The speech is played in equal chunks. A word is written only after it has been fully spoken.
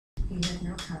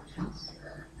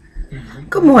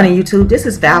Good morning, YouTube. This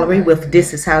is Valerie with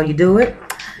This Is How You Do It.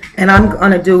 And I'm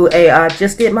going to do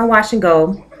just did my wash and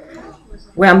go,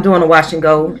 where I'm doing a wash and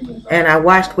go. And I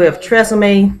washed with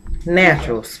Tresemme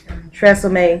Naturals.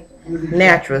 Tresemme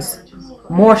Naturals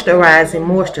Moisturizing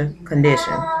Moisture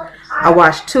Condition. I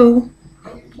washed 2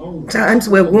 times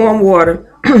with warm water.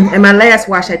 And my last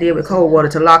wash I did with cold water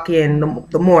to lock in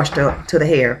the moisture to the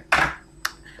hair.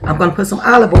 I'm going to put some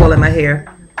olive oil in my hair.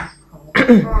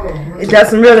 It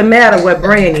doesn't really matter what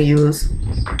brand you use.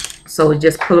 So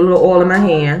just put a little oil in my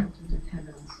hand.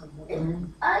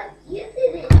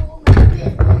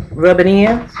 Rub it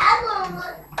in.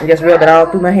 And just rub it all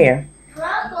through my hair.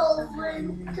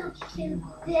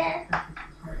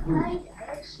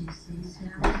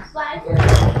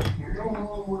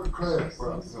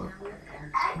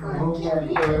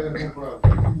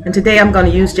 And today I'm going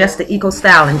to use just the Eco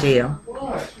Styling Gel.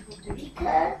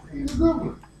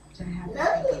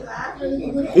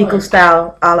 Eco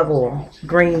Style Olive Oil,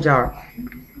 green jar.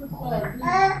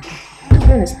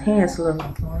 And his pants a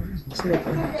little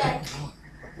slippery.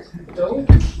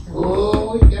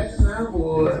 Oh, you got some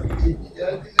boy. You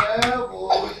got some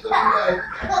boy.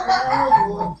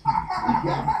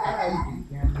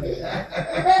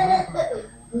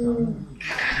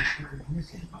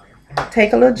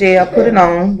 Take a little gel, put it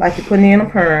on like you're putting in a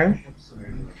perm,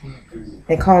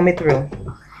 and comb it through.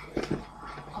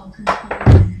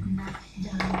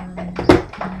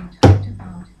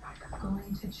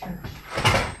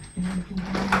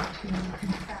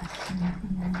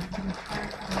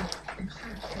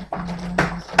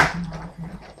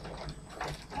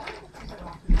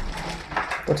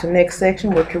 Go to the next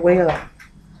section, work your way up.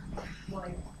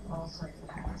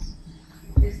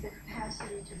 Is the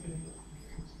capacity to be,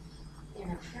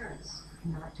 in appearance,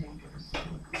 not dangerous.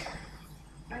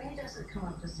 He doesn't come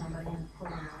up to somebody and pull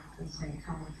them up and say,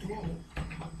 come with me.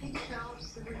 He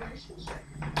develops the relationship.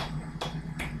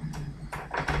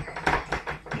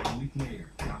 A week later,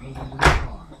 Donald and his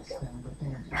car found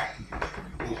abandoned.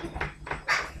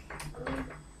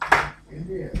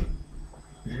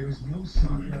 There is no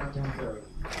sign of danger.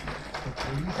 The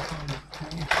police found a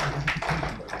tiny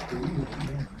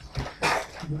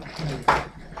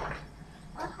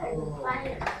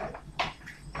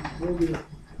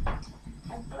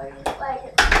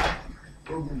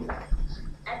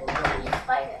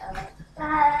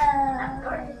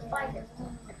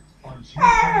on Tuesday, a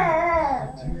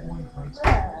T1 Prince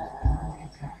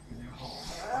attack in their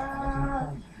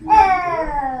home.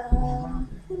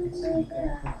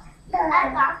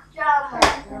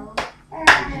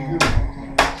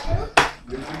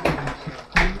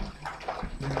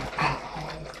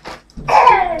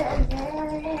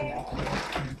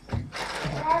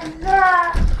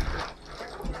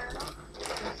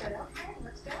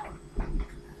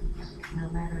 No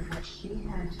matter what she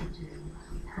had to do,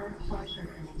 her pleasure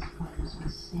in these photos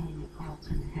was seeing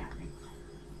Alton happy.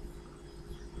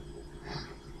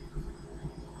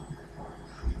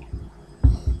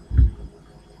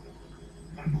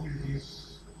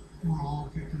 We're all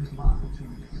victims of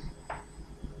opportunities.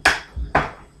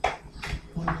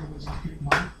 One of them was to get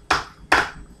money.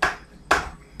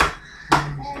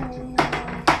 One was to get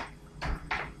money.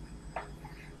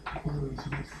 One was to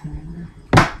get food.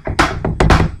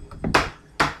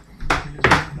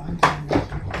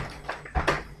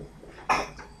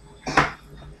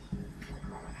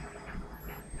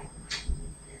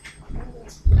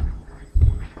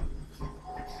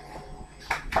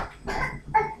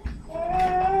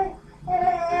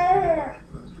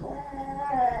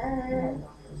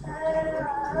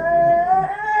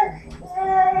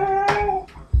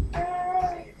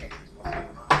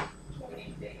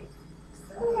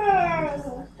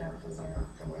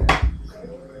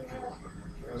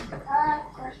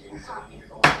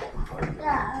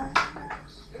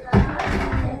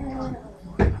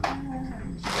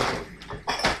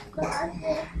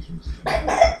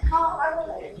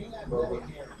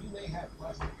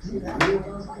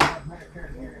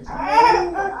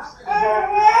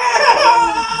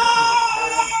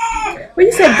 Well,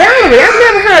 you said, Valerie, I've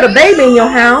never heard a baby in your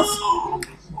house.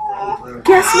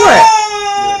 Guess what?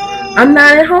 I'm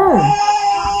not at home.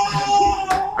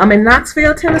 I'm in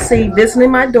Knoxville, Tennessee,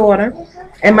 visiting my daughter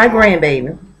and my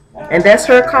grandbaby. And that's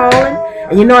her calling.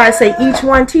 And you know I say each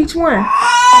one teach one.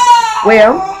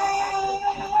 Well,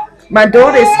 my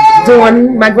daughter's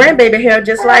doing my grandbaby hair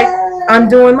just like I'm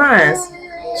doing mine.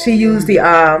 She used the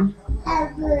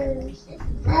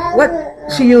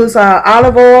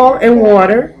olive oil and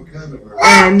water.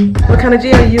 And what kind of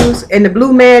gel you use? And the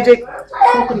Blue Magic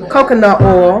coconut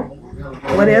oil.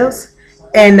 What else?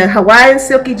 And the Hawaiian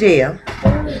Silky Gel.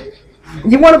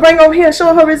 You want to bring her over here and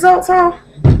show her results, huh?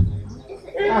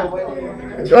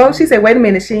 Oh, she said, wait a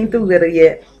minute, she ain't through with her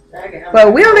yet. But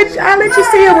I'll let you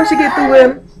see her when she get through with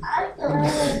her.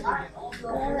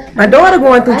 My daughter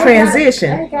going through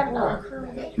transition.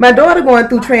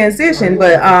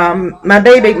 But my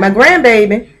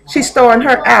grandbaby, she's starting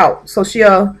her out. So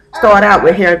she'll start out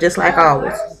with hair just like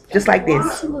ours. Just like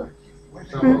this.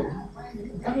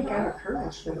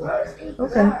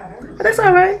 Okay. But that's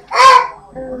all right.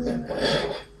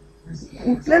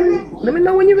 Let me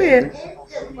know when you're ready.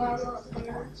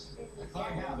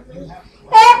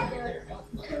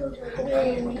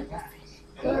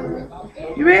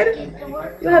 You ready?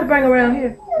 You have to bring her around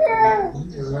here.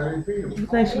 You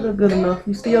think she look good enough?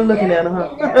 You still looking at her,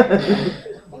 huh?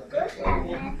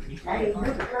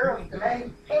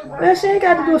 Well, she ain't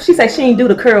got to do. She said she ain't do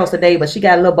the curls today, but she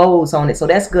got little bows on it, so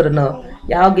that's good enough.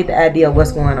 Y'all get the idea of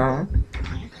what's going on.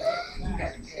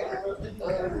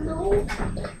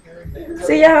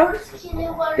 See y'all?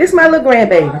 This is my little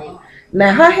grandbaby.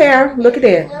 Now her hair, look at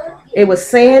that. It was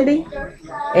sandy,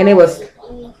 and it was a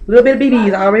little bit of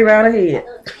BBs already around her head.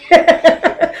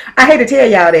 I hate to tell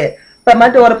y'all that, but my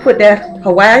daughter put that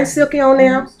Hawaiian silky on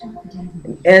there,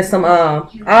 and some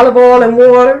olive oil and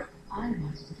water,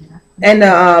 and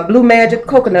the Blue Magic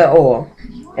coconut oil,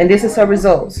 and this is her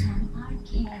results.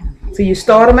 So you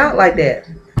start them out like that.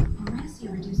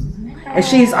 And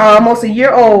she's almost a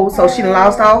year old, so she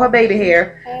lost all her baby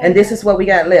hair, and this is what we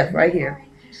got left right here.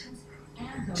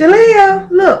 Jalea,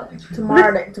 look.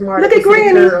 Tomorrow look at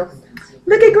Granny.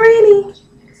 Look at Granny.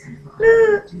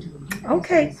 Look.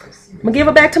 Okay. I'm going to give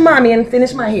her back to Mommy and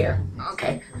finish my hair.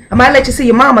 Okay. I might let you see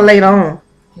your mama later on.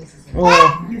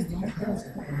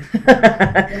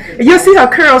 You'll see her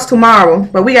curls tomorrow,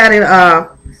 but we got it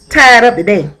tied up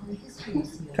today.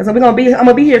 Because I'm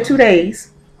gonna be here 2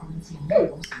 days.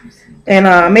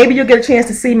 And maybe you'll get a chance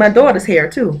to see my daughter's hair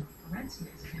too.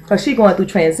 Because she's going through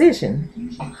transition.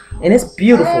 And it's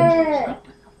beautiful.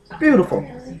 Beautiful.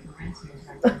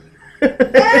 She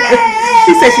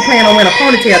said she planned on wearing a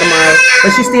ponytail tomorrow,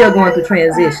 but she's still going through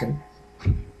transition.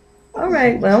 All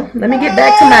right, well, let me get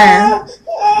back to mine.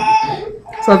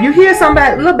 So if you hear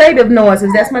somebody, little baby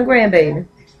noises, that's my grandbaby.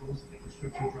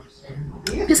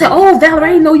 You say, oh, Valerie,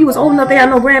 I didn't know you was old enough to have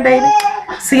no grandbaby.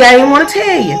 See, I didn't want to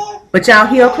tell you, but y'all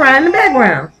hear her crying in the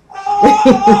background.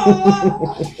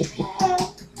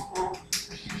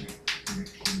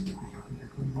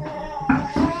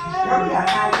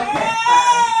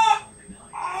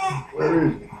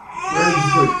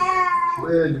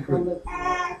 Where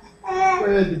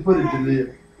did you put it,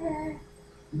 Jalea? You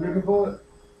looking for it?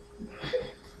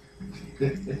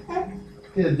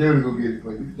 Tell Joe to go get it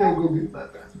for you. Joe, go get it.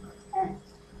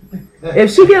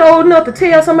 If she get old enough to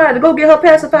tell somebody to go get her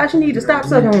pacifier, she need to stop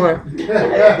sucking one.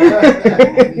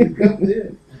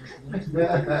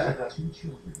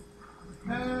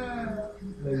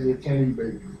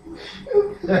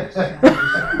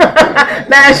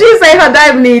 Now she say her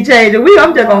diaper need changing.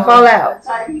 I'm just gonna fall out.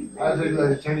 I say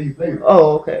like a Chinese baby.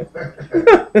 Oh, okay.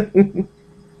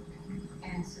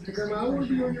 Grandma, I want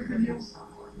to be on your video.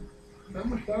 I'm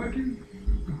gonna start you.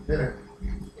 Yeah.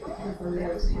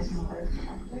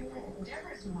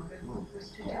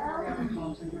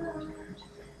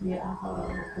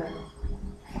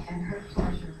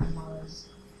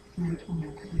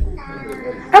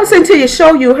 I was saying to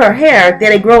show you her hair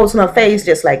that it grows on her face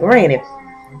just like Granny.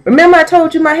 Remember I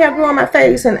told you my hair grew on my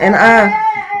face and I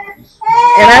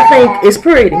think it's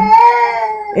pretty.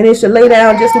 And it should lay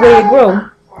down just the way it grew.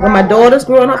 Well, my daughter's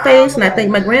growing her face and I think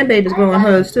my grandbaby's growing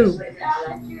hers too.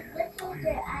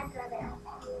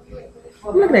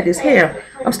 I'm looking at this hair.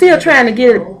 I'm still trying to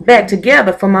get it back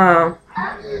together from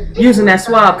using that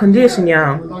Suave condition,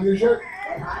 y'all.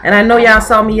 And I know y'all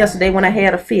saw me yesterday when I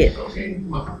had a fit.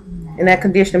 And that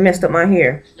conditioner messed up my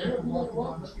hair.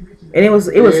 And it was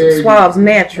Suave's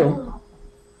natural.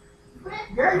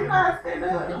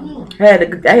 I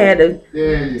had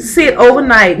to sit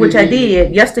overnight, which I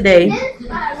did yesterday.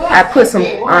 I put some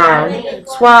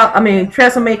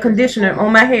Tresemme conditioner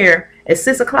on my hair at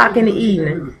 6 o'clock in the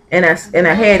evening, and I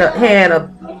had a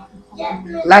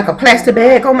like a plastic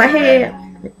bag on my head,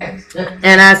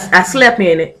 and I slept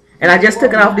in it, and I just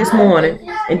took it off this morning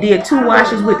and did 2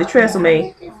 washes with the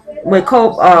Tresemme with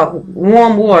cold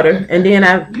warm water, and then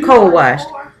I cold washed.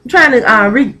 I'm trying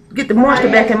to get the moisture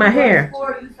back in my hair.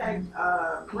 Before you say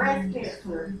breast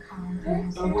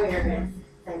cancer awareness,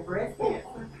 say breast cancer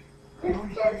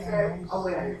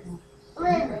awareness.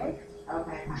 Okay.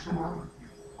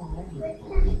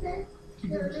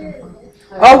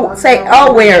 Oh, say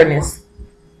awareness.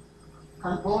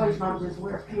 Because boys don't just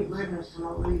wear pink ribbons for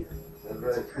no reason.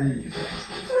 right, please. I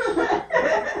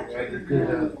just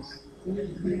couldn't. I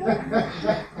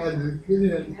just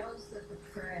couldn't.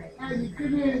 I just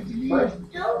couldn't.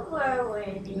 Don't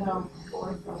worry. No,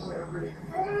 going somewhere real.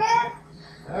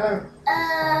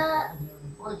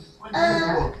 What's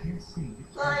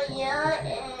Maya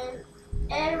and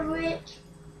Eric.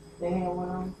 They had one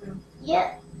on too.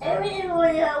 Yeah,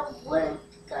 everyone else was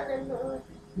gonna know.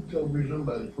 He told me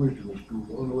somebody pushed him in school. I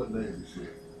don't know what name he said.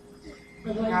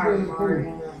 But I Sorry, ain't gonna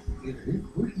Maria. He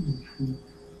pushed me in school.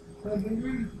 I said,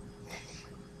 really?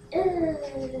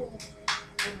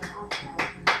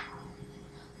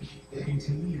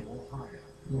 Continue Ohio.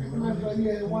 I thought he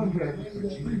had one black. Maybe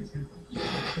that's three.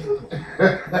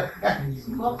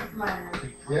 Both of mine.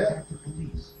 Yeah. The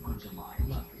police on July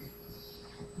 11th.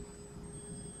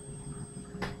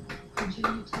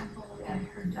 Virginia Temple and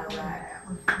her daughter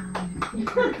were found in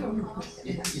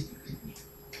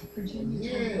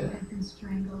Virginia Temple had been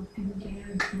strangled and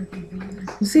gagged with a Venus.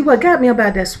 You see what got me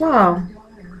about that swallow?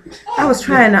 I was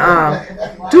trying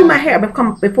to do my hair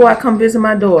before I come visit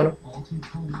my daughter,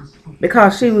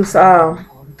 because she was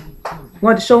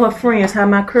wanted to show her friends how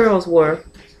my curls were,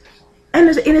 and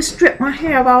it stripped my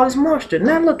hair of all this moisture.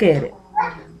 Now look at it.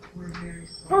 I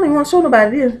don't even want to show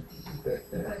nobody this.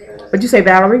 But you say,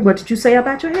 Valerie, what did you say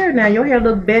about your hair? Now your hair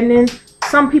look better than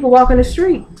some people walking the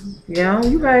street. Yeah,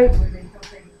 you right.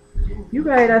 You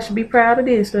right. I should be proud of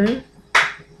this, huh?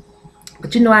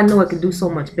 But you know, I know it can do so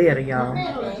much better, y'all.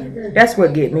 That's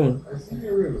what get me.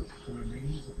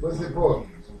 What's it for?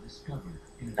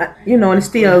 You know, and it's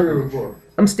still,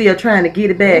 I'm still trying to get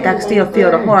it back. I can still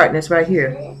feel the hardness right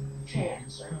here.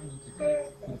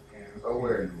 Oh,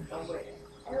 where?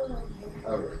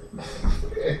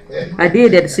 I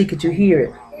did that to see could you hear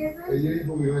it.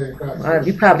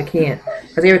 You probably can't,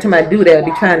 because every time I do that, I'll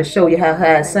be trying to show you how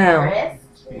high it sounds.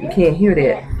 You can't hear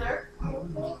that.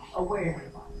 Aware.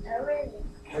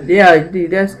 Yeah,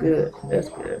 dude, that's good. That's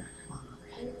good.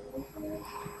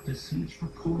 The search for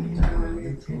Tonya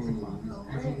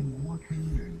intensifies as even more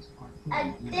communities are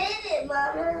I did it,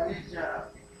 Mama. Good job.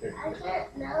 I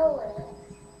can't know it.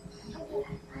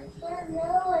 I can't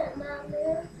know it,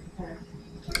 Mama.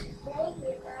 Thank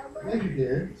you, Mama. Yes, you can.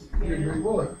 You can drink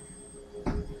water.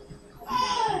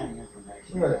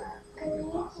 Right.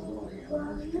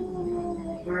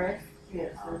 Breast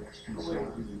cancer. Aware.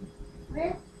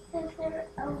 This is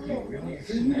a win.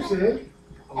 See, you said.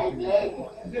 I did it.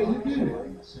 Yeah, you did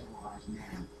it. civilized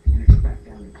man and expect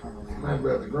them to turn around. My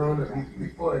brother grown up, he can be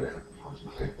 40 now.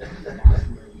 That's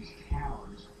where these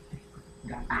cowards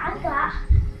got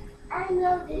I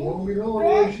know It this. won't be long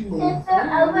when she This moves. is a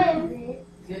win.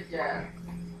 Good job.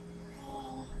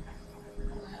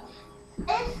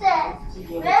 It says, She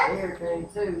gave us everything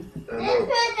too. I this know.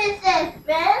 person says,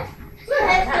 best sister I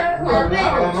of don't win.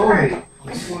 know. You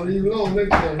want to leave it alone next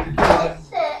time you come.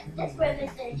 This person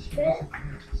says, best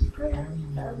sister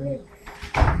of win.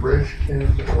 Breast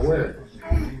cancer awareness.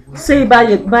 See,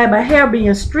 by my hair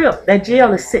being stripped, that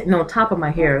gel is sitting on top of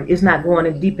my hair. It's not going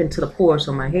in deep into the pores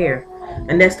of my hair.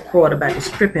 And that's the part about the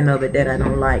stripping of it that I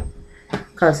don't like,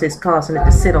 because it's causing it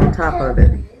to sit on top of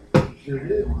it. Sure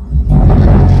did.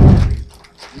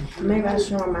 Maybe I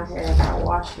show her my hair if I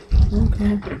wash it.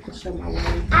 Okay. To show my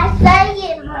wave. I sang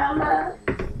it, Mama.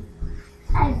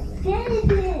 I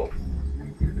did it.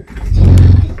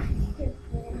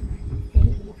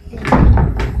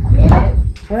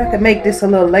 Well, I could make this a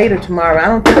little later tomorrow. I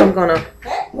don't think I'm going to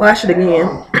wash it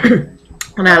again.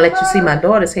 And I'll let you see my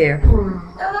daughter's hair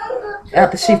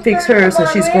after she fixes hers, and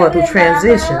she's going through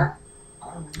transition.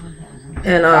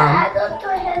 And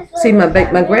see my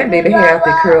grandbaby hair after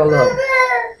it curl up.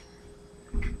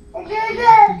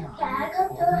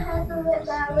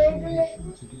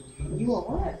 You a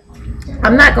what?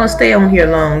 I'm not gonna stay on here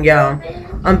long, y'all.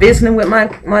 I'm visiting with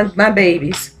my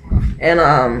babies, and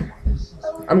I'm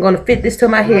gonna fit this to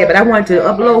my head. But I wanted to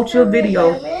upload your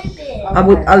video. I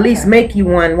would at least make you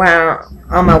one while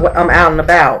I'm out and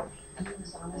about.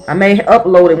 I may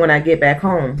upload it when I get back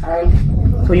home,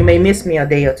 so you may miss me a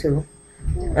day or two,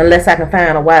 unless I can find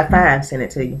a Wi-Fi and send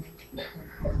it to you.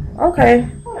 Okay.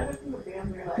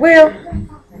 Well,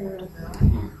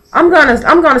 I'm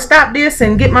gonna stop this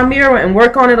and get my mirror and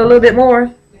work on it a little bit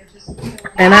more,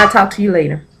 and I'll talk to you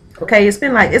later. Okay?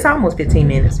 It's almost 15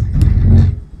 minutes,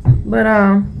 but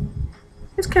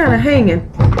it's kind of hanging.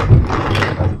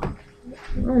 I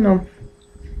don't know.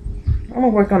 I'm gonna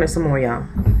work on it some more, y'all.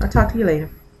 I'll talk to you later.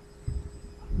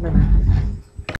 Bye bye.